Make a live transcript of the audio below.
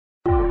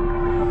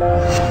I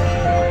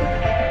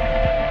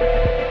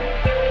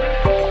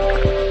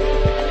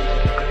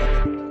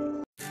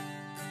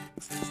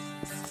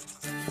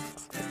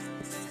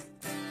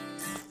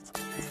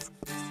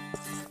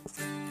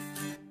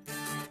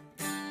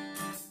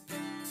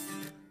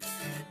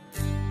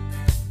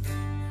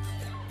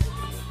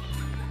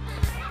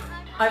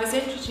was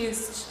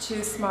introduced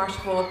to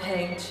Smart Wall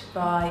Paint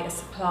by a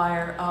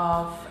supplier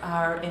of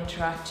our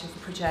interactive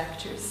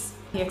projectors.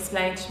 He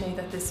explained to me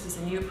that this was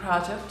a new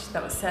product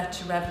that was set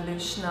to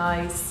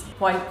revolutionise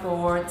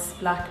whiteboards,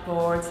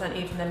 blackboards and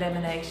even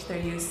eliminate their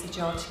usage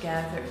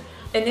altogether.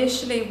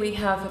 Initially we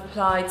have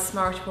applied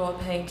Smart Wall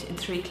Paint in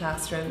 3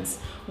 classrooms,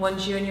 one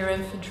junior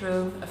infant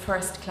room, a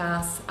first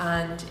class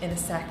and in a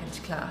second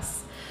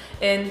class.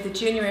 In the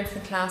junior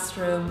infant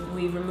classroom,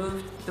 we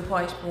removed the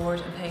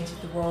whiteboard and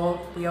painted the wall.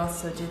 We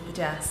also did the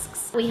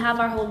desks. We have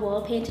our whole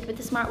wall painted with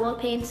the Smart Wall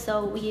Paint,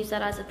 so we use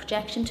that as a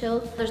projection tool.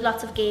 There's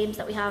lots of games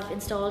that we have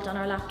installed on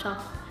our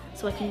laptop,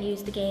 so I can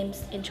use the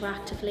games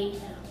interactively,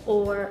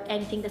 or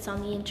anything that's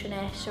on the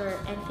internet or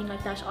anything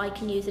like that, I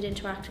can use it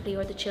interactively,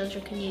 or the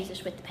children can use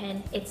it with the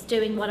pen. It's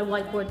doing what a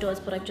whiteboard does,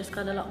 but I've just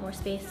got a lot more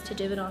space to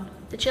do it on.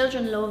 The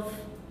children love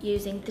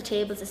using the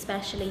tables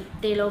especially.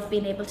 They love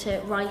being able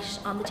to write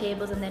on the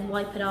tables and then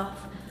wipe it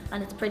off,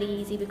 and it's pretty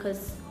easy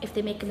because if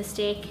they make a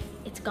mistake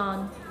it's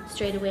gone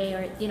straight away,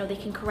 or they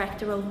can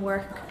correct their own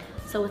work,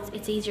 so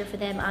it's easier for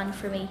them and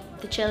for me.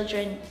 The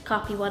children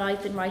copy what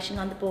I've been writing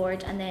on the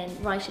board and then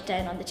write it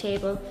down on the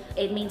table.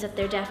 It means that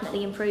they're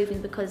definitely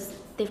improving because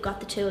they've got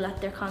the tool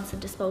at their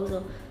constant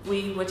disposal.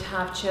 We would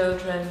have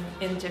children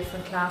in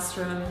different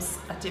classrooms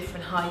at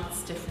different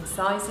heights, different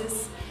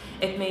sizes.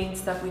 It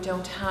means that we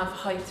don't have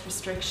height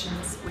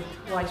restrictions with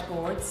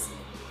whiteboards,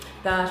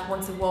 that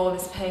once a wall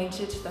is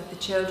painted that the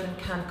children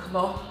can come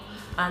up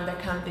and there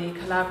can be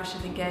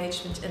collaborative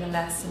engagement in a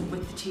lesson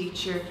with the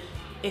teacher.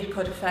 It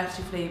could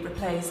effectively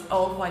replace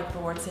all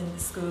whiteboards in the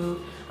school,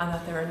 and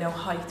that there are no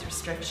height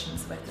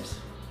restrictions with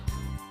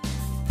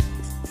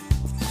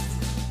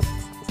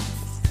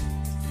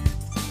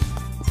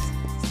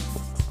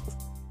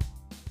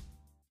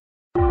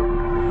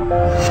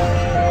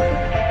it.